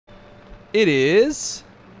It is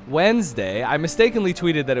Wednesday. I mistakenly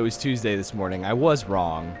tweeted that it was Tuesday this morning. I was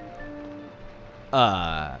wrong.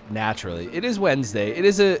 Naturally. It is Wednesday. It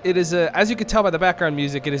is a, as you can tell by the background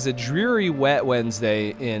music, it is a dreary, wet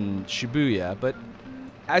Wednesday in Shibuya, but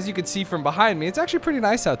as you can see from behind me, it's actually pretty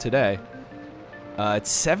nice out today. It's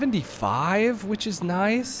 75, which is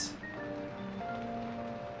nice.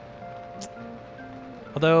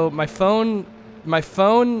 Although my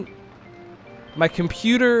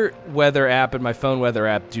computer weather app and my phone weather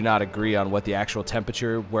app do not agree on what the actual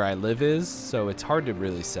temperature where I live is, so it's hard to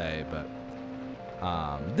really say, but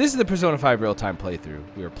this is the Persona 5 real-time playthrough.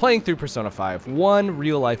 We are playing through Persona 5 one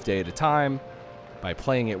real-life day at a time by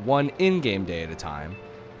playing it one in-game day at a time.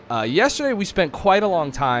 Yesterday we spent quite a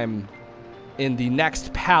long time in the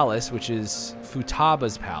next palace, which is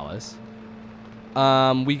Futaba's palace.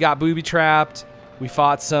 We got booby-trapped. We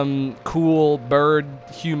fought some cool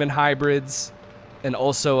bird-human hybrids and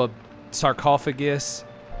also a sarcophagus.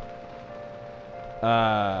 Woo!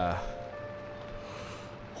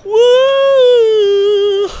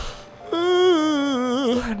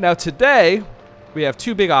 Now today, we have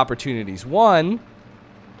two big opportunities. One,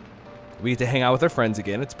 we get to hang out with our friends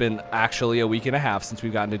again. It's been actually a week and a half since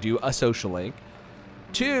we've gotten to do a social link.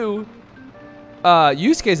 Two,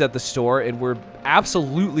 Yusuke's at the store, and we're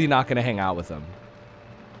absolutely not going to hang out with him.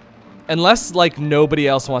 Unless, like, nobody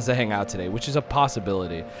else wants to hang out today, which is a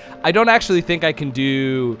possibility. I don't actually think I can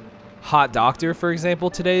do Hot Doctor, for example,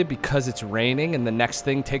 today because it's raining and the next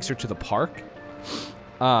thing takes her to the park.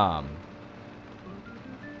 But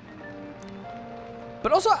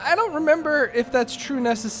also, I don't remember if that's true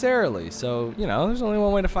necessarily. So, you know, there's only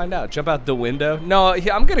one way to find out. Jump out the window. No,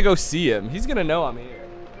 I'm going to go see him. He's going to know I'm here.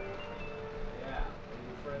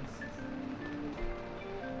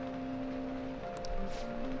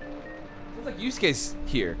 Like Yusuke's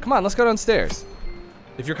here. Come on, let's go downstairs.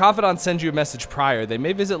 If your confidant sends you a message prior, they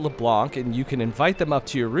may visit LeBlanc and you can invite them up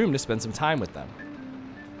to your room to spend some time with them.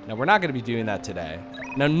 Now, we're not going to be doing that today.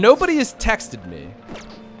 Now, nobody has texted me,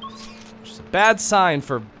 which is a bad sign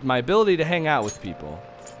for my ability to hang out with people.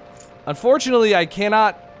 Unfortunately, I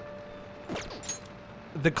cannot...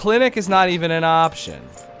 The clinic is not even an option.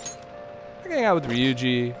 I can hang out with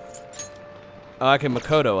Ryuji. Oh, I can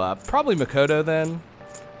Makoto up. Probably Makoto then.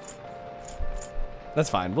 That's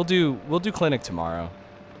fine. We'll do clinic tomorrow.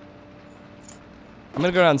 I'm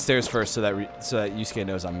gonna go downstairs first so that Yusuke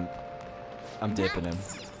knows I'm dipping him.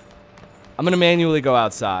 I'm gonna manually go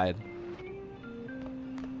outside.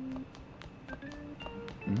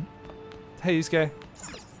 Hey Yusuke.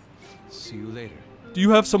 See you later. Do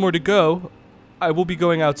you have somewhere to go? I will be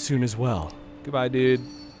going out soon as well. Goodbye, dude.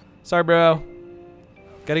 Sorry, bro.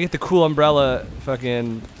 Gotta get the cool umbrella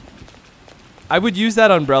fucking... I would use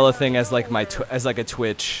that umbrella thing as like as like a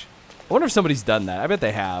Twitch. I wonder if somebody's done that. I bet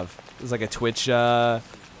they have. It's like a Twitch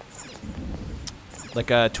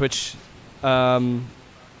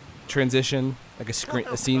transition, like a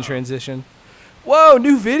scene transition. Whoa,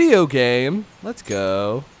 new video game. Let's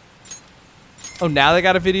go. Oh, now they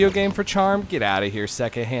got a video game for Charm? Get out of here,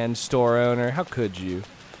 secondhand store owner. How could you?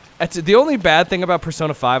 That's the only bad thing about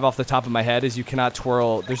Persona 5 off the top of my head is you cannot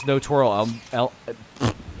twirl. There's no twirl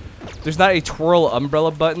there's not a twirl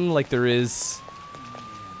umbrella button like there is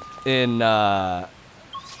in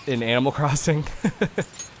Animal Crossing. I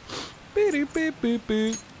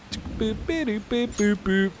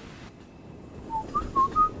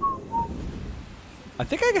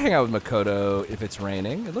think I can hang out with Makoto if it's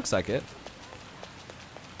raining. It looks like it.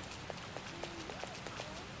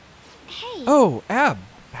 Hey. Oh, Ab,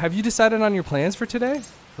 have you decided on your plans for today?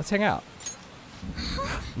 Let's hang out.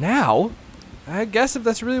 Now? I guess if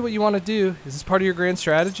that's really what you want to do, is this part of your grand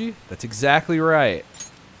strategy? That's exactly right.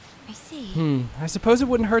 I see. I suppose it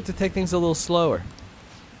wouldn't hurt to take things a little slower.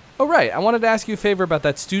 Oh, right. I wanted to ask you a favor about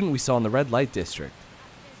that student we saw in the red light district.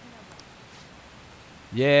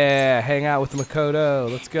 Yeah, hang out with Makoto.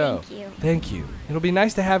 Let's go. Thank you. Thank you. It'll be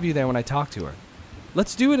nice to have you there when I talk to her.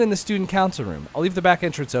 Let's do it in the student council room. I'll leave the back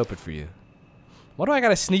entrance open for you. Why do I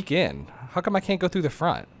gotta sneak in? How come I can't go through the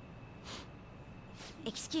front?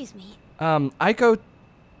 Excuse me. Aiko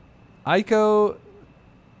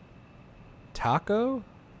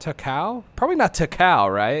Takao? Probably not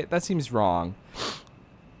Takao, right? That seems wrong.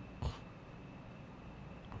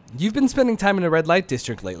 You've been spending time in the red light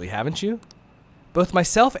district lately, haven't you? Both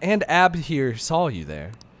myself and Ab here saw you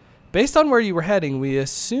there. Based on where you were heading, we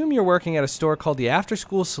assume you're working at a store called the After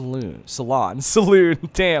School Saloon. Saloon.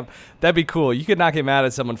 Damn, that'd be cool. You could not get mad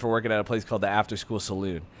at someone for working at a place called the After School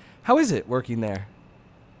Saloon. How is it working there?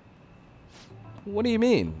 What do you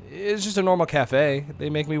mean? It's just a normal cafe. They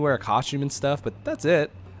make me wear a costume and stuff, but that's it.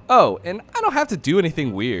 Oh, and I don't have to do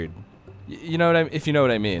anything weird. You know what if you know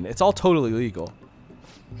what I mean. It's all totally legal.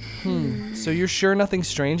 So you're sure nothing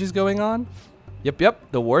strange is going on?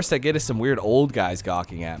 Yep. The worst I get is some weird old guys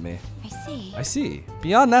gawking at me. I see.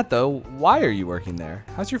 Beyond that, though, why are you working there?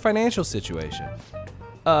 How's your financial situation?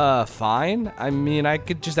 Fine. I mean, I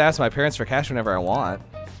could just ask my parents for cash whenever I want.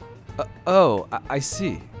 I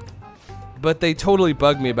see. But they totally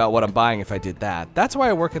bug me about what I'm buying if I did that. That's why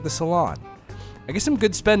I work at the salon. I get some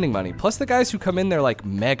good spending money. Plus the guys who come in there like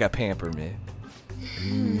mega pamper me.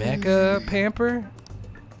 Mega pamper?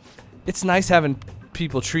 It's nice having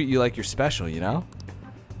people treat you like you're special, you know?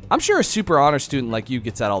 I'm sure a super honor student like you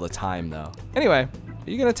gets that all the time, though. Anyway, are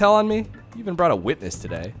you gonna tell on me? You even brought a witness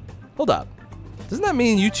today. Hold up. Doesn't that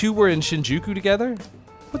mean you two were in Shinjuku together?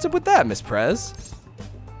 What's up with that, Miss Prez?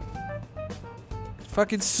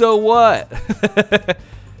 Fucking so what?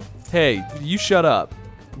 Hey, you shut up.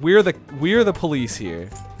 We're the police here.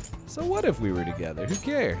 So what if we were together? Who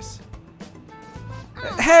cares?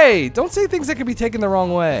 Hey, don't say things that could be taken the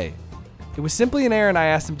wrong way. It was simply an errand I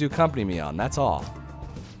asked him to accompany me on, that's all.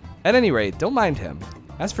 At any rate, don't mind him.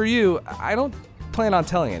 As for you, I don't plan on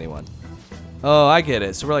telling anyone. Oh, I get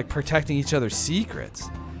it. So we're like protecting each other's secrets.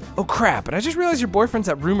 Oh crap, and I just realized your boyfriend's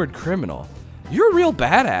that rumored criminal. You're a real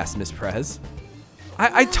badass, Miss Prez.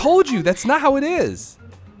 I told you, that's not how it is.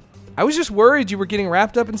 I was just worried you were getting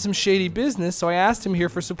wrapped up in some shady business, so I asked him here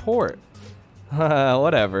for support.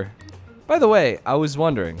 Whatever. By the way, I was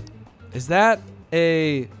wondering, is that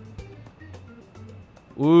a...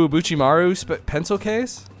 Ooh, Buchimaru pencil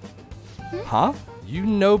case? Huh? You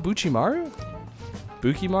know Buchimaru?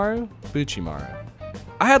 Bukimaru? Buchimaru.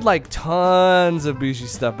 I had like tons of Bushi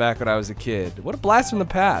stuff back when I was a kid. What a blast from the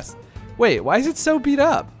past. Wait, why is it so beat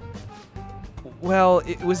up? Well,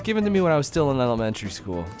 it was given to me when I was still in elementary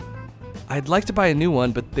school. I'd like to buy a new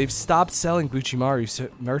one, but they've stopped selling Buchimaru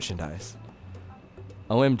merchandise.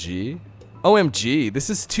 OMG? OMG, this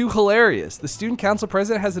is too hilarious. The student council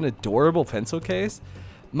president has an adorable pencil case.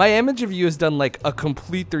 My image of you has done like a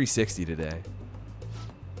complete 360 today.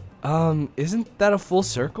 Isn't that a full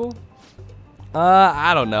circle?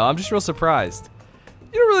 I don't know. I'm just real surprised.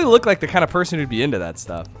 You don't really look like the kind of person who'd be into that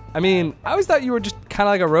stuff. I mean, I always thought you were just kind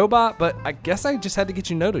of like a robot, but I guess I just had to get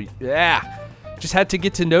just had to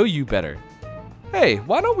get to know you better. Hey,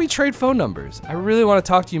 why don't we trade phone numbers? I really want to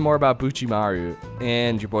talk to you more about Buchimaru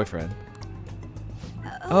and your boyfriend.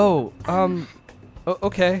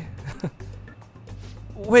 Okay.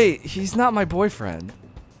 Wait, he's not my boyfriend.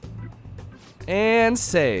 And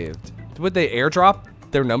saved. Would they airdrop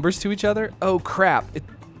their numbers to each other? Oh crap,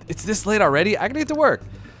 it's this late already? I gotta get to work.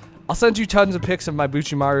 I'll send you tons of pics of my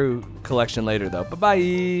Buchimaru collection later though.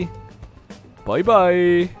 Bye-bye.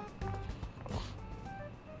 Bye-bye.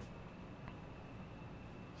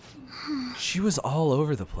 She was all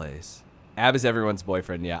over the place. Ab is everyone's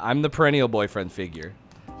boyfriend, yeah. I'm the perennial boyfriend figure.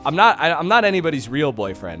 I'm not anybody's real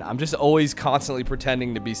boyfriend. I'm just always constantly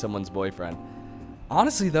pretending to be someone's boyfriend.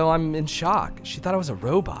 Honestly though, I'm in shock. She thought I was a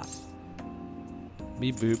robot.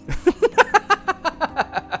 Me boop.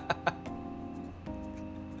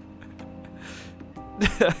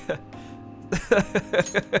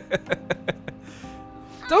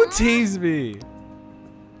 Don't tease me.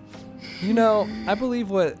 You know, I believe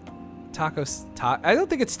what I don't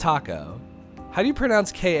think it's taco. How do you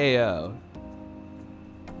pronounce K-A-O?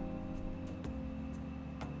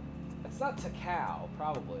 It's not takao,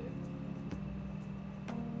 probably.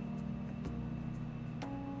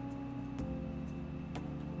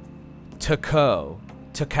 Takao,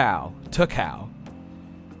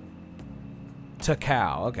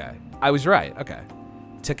 okay. I was right, okay.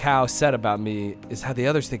 Takao said about me is how the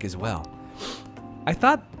others think as well. I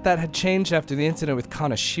thought that had changed after the incident with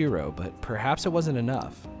Kanashiro, but perhaps it wasn't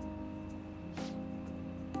enough.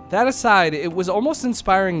 That aside, it was almost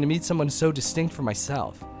inspiring to meet someone so distinct from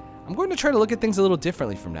myself. I'm going to try to look at things a little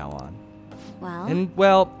differently from now on.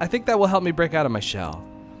 Well, I think that will help me break out of my shell.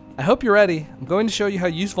 I hope you're ready. I'm going to show you how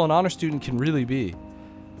useful an honor student can really be.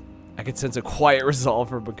 I could sense a quiet resolve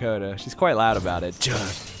from Makoto. She's quite loud about it.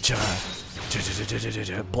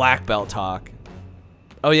 Black belt talk.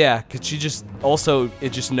 Oh yeah, cause she just it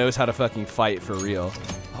just knows how to fucking fight for real.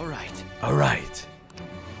 All right.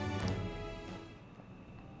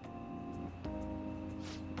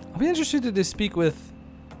 I'll be interested to speak with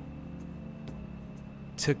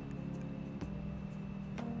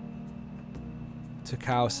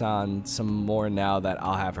Takao-san some more now that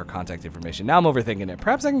I'll have her contact information. Now I'm overthinking it.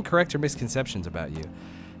 Perhaps I can correct her misconceptions about you.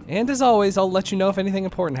 And as always, I'll let you know if anything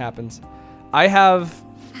important happens. I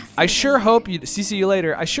sure hope you, CC you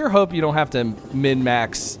later, I sure hope you don't have to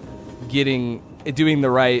min-max getting doing the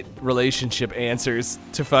right relationship answers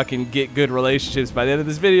to fucking get good relationships by the end of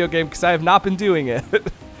this video game, because I have not been doing it.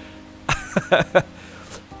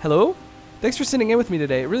 Hello? Thanks for sitting in with me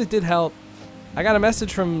today. It really did help. I got a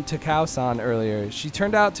message from Takao-san earlier. She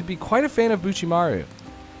turned out to be quite a fan of Buchimaru.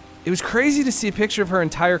 It was crazy to see a picture of her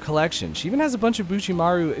entire collection. She even has a bunch of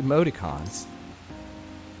Buchimaru emoticons.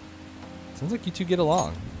 Sounds like you two get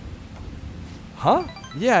along. Huh?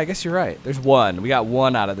 Yeah, I guess you're right. There's one. We got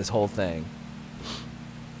one out of this whole thing.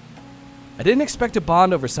 I didn't expect to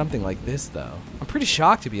bond over something like this, though. I'm pretty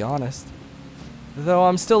shocked, to be honest. Though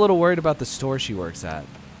I'm still a little worried about the store she works at.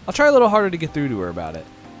 I'll try a little harder to get through to her about it.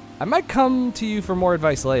 I might come to you for more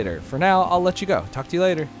advice later. For now, I'll let you go. Talk to you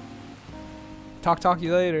later. Talk to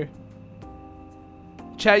you later.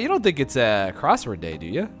 Chat, you don't think it's a crossword day, do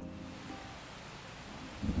you?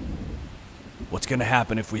 What's gonna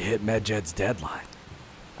happen if we hit Medjed's deadline?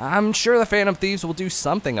 I'm sure the Phantom Thieves will do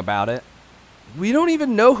something about it. We don't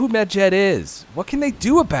even know who Medjed is. What can they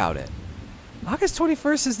do about it? August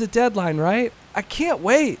 21st is the deadline, right? I can't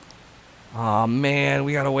wait. Aw, man,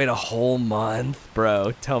 we gotta wait a whole month.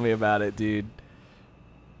 Bro, tell me about it, dude.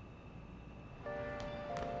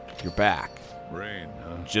 You're back. Rain,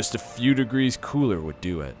 huh? Just a few degrees cooler would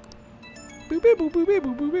do it.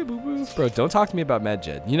 Bro, don't talk to me about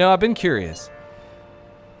Medjed. You know, I've been curious.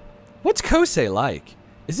 What's Kosei like?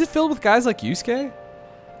 Is it filled with guys like Yusuke?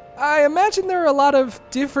 I imagine there are a lot of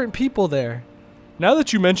different people there. Now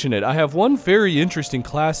that you mention it, I have one very interesting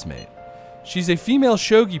classmate. She's a female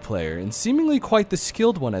shogi player, and seemingly quite the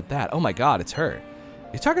skilled one at that. Oh my god, it's her.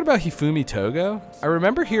 You talking about Hifumi Togo? I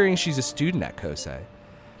remember hearing she's a student at Kosei.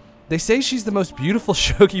 They say she's the most beautiful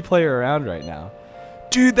shogi player around right now.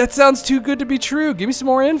 Dude, that sounds too good to be true. Give me some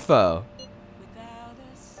more info.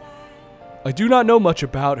 I do not know much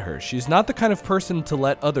about her. She is not the kind of person to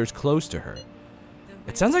let others close to her.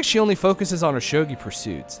 It sounds like she only focuses on her shogi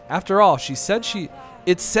pursuits. After all,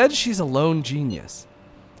 it said she's a lone genius.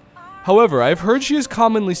 However, I've heard she is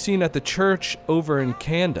commonly seen at the church over in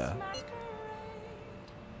Kanda.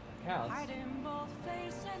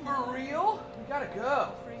 For real? We gotta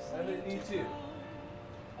go. I need to.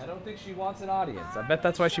 I don't think she wants an audience. I bet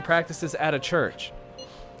that's why she practices at a church.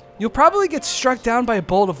 You'll probably get struck down by a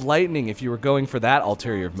bolt of lightning if you were going for that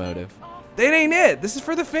ulterior motive. That ain't it. This is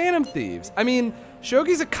for the Phantom Thieves. I mean,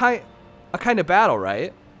 shogi's a kind of battle,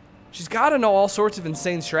 right? She's got to know all sorts of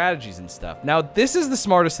insane strategies and stuff. Now, this is the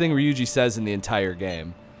smartest thing Ryuji says in the entire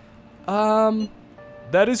game.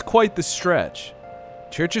 That is quite the stretch.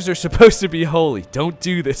 Churches are supposed to be holy. Don't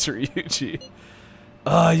do this, Ryuji.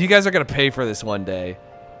 You guys are going to pay for this one day.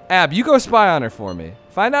 Ab, you go spy on her for me.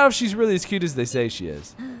 Find out if she's really as cute as they say she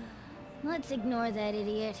is. Let's ignore that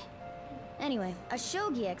idiot. Anyway, a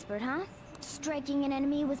shogi expert, huh? Striking an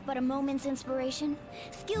enemy with but a moment's inspiration.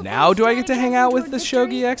 Now do I get to hang out with the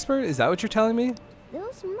shogi expert? Is that what you're telling me?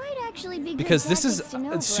 Those might actually be because this is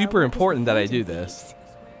super important that I do this.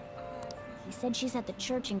 You said she's at the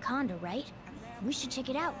church in Kanda, right? We should check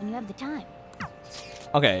it out when you have the time.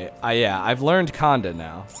 Okay, yeah, I've learned Kanda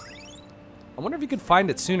now. I wonder if you could find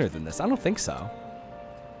it sooner than this. I don't think so.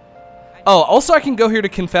 Oh, also I can go here to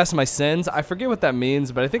confess my sins. I forget what that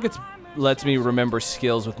means, but I think it lets me remember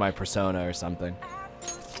skills with my persona or something.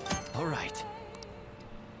 All right.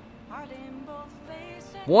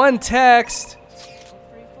 One text.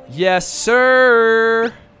 Yes,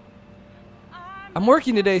 sir. I'm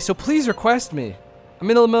working today, so please request me. I'm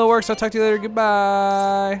in the middle of work, so I'll talk to you later.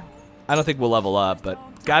 Goodbye. I don't think we'll level up, but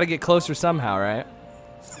gotta get closer somehow, right?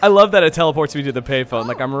 I love that it teleports me to the payphone.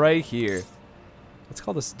 Like, I'm right here. Let's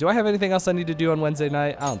call this. Do I have anything else I need to do on Wednesday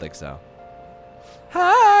night? I don't think so.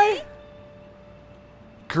 Hi.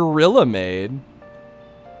 Gorilla Maid.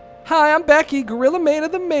 Hi, I'm Becky, Gorilla Maid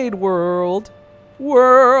of the Maid World.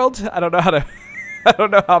 I don't know how to. I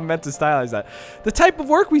don't know how I'm meant to stylize that. The type of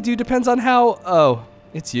work we do depends on how. Oh,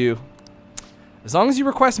 it's you. As long as you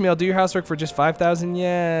request me, I'll do your housework for just 5,000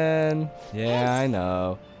 yen. Yeah, I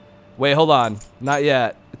know. Wait, hold on. Not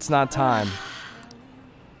yet. It's not time.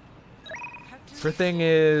 Her thing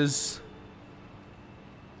is...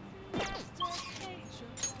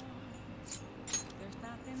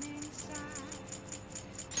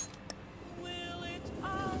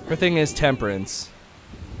 Her thing is temperance.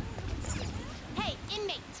 Hey,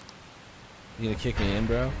 inmate. You gonna kick me in,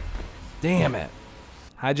 bro? Damn it.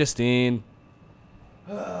 Hi, Justine.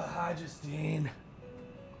 Hi, Justine.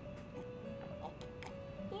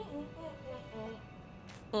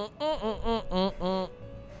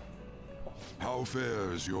 How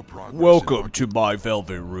fares your progress? Welcome to my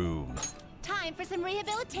velvet room. Time for some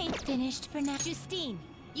rehabilitation. Finished for now, Justine.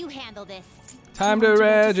 You handle this. Time You to want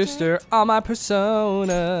register all my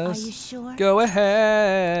personas. Are you sure? Go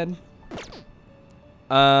ahead.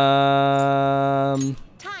 Time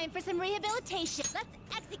for some rehabilitation. Let's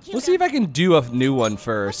execute. We'll see if I can do a new one What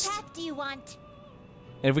first. path do you want?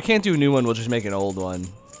 And if we can't do a new one, we'll just make an old one.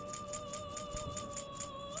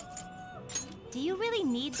 Do you really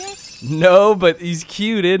need this? No, but he's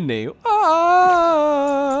cute, isn't he?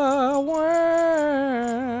 Ah,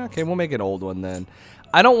 wah. Okay, we'll make an old one then.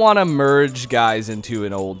 I don't want to merge guys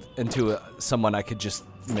into someone I could just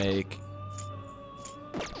make.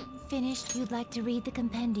 Finished. You'd like to read the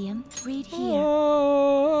compendium? Read here.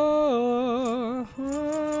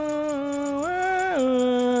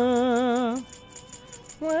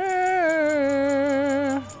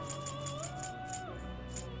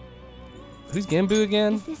 Who's Genbu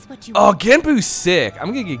again? Is this what you Oh, want? Genbu's sick. I'm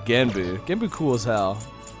gonna get Genbu. Genbu cool as hell.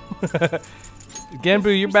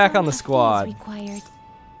 Genbu, you're back on the squad. Required.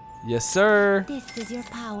 Yes, sir. This is your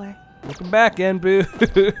power. Welcome back, Genbu.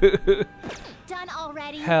 Done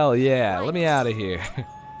already. Hell yeah. Let me Right. out of here.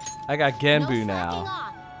 I got Genbu No now. slacking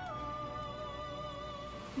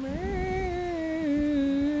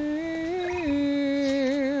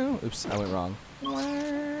off. Oops, I went wrong.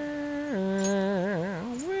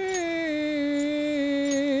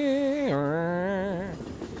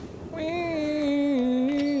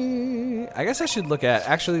 I guess I should look at,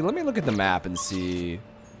 actually, let me look at the map and see.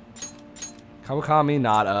 Kawakami,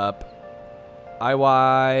 not up.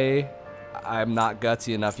 IY, I'm not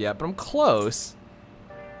gutsy enough yet, but I'm close.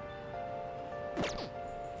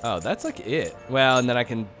 Oh, that's like it. Well, and then I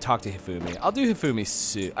can talk to Hifumi. I'll do Hifumi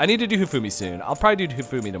soon. I need to do Hifumi soon. I'll probably do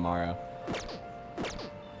Hifumi tomorrow.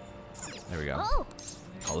 There we go. Oh,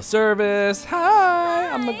 Call the service. Hi,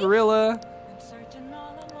 I'm a gorilla.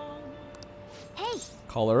 hey.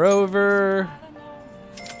 Call her over.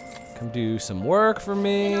 Come do some work for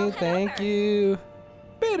me. Thank you.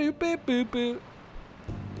 Boop, boop, boop, boop.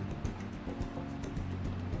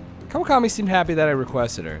 Kawakami seemed happy that I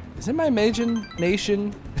requested her. Is it my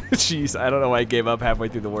imagination? Jeez, I don't know why I gave up halfway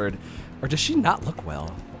through the word. Or does she not look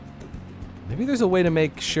well? Maybe there's a way to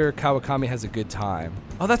make sure Kawakami has a good time.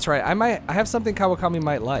 Oh, that's right. I have something Kawakami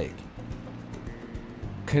might like.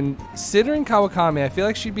 Considering Kawakami, I feel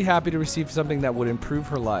like she'd be happy to receive something that would improve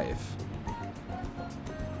her life.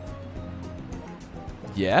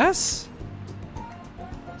 Yes?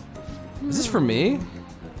 Is this for me?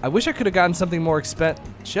 I wish I could have gotten something more expensive.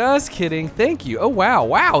 Just kidding. Thank you. Oh, wow.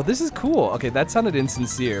 Wow, this is cool. Okay, that sounded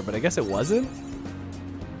insincere, but I guess it wasn't.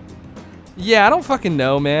 Yeah, I don't fucking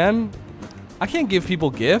know, man. I can't give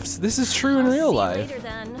people gifts. This is true in real life.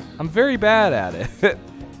 I'm very bad at it.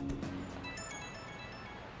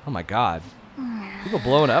 Oh my god. People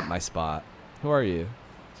blowing up my spot. Who are you?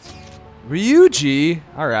 Ryuji?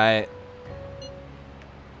 Alright.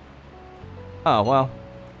 Oh, well.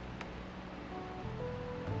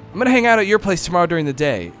 I'm gonna hang out at your place tomorrow during the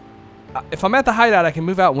day. If I'm at the hideout, I can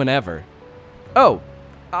move out whenever. Oh,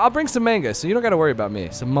 I'll bring some manga, so you don't gotta worry about me.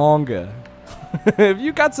 Some manga. If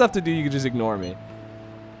you got stuff to do, you can just ignore me.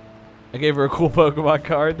 I gave her a cool Pokemon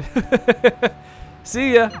card.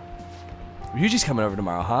 See ya. Ryuji's coming over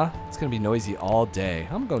tomorrow, huh? It's gonna be noisy all day.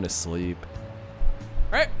 I'm going to sleep.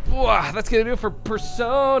 All right, that's gonna do it for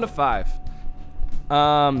Persona 5.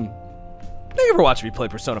 Thank you for watching me play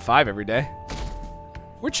Persona 5 every day.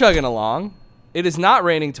 We're chugging along. It is not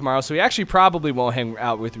raining tomorrow, so we actually probably won't hang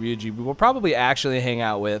out with Ryuji. We will probably actually hang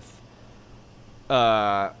out with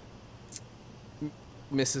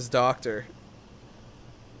Mrs. Doctor.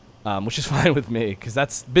 Which is fine with me, because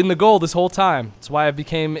that's been the goal this whole time. That's why I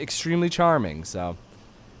became extremely charming, so.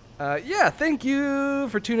 Yeah, thank you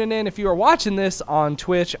for tuning in. If you are watching this on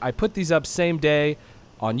Twitch, I put these up same day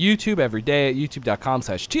on YouTube every day at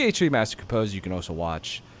youtube.com/TH3MasterCompose. You can also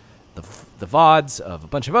watch the VODs of a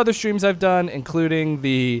bunch of other streams I've done, including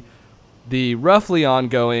the roughly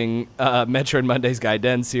ongoing Metroid Mondays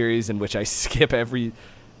Gaiden series, in which I stream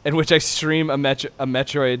a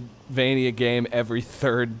Metroidvania game every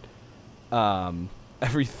third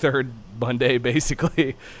Monday,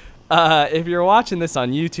 basically. If you're watching this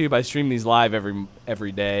on YouTube, I stream these live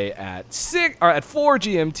every day at 4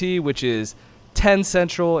 GMT, which is 10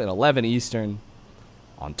 Central and 11 Eastern,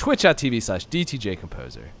 on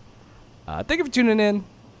twitch.tv/DTJComposer. Thank you for tuning in.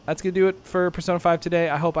 That's going to do it for Persona 5 today.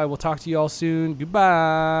 I hope I will talk to you all soon.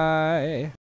 Goodbye.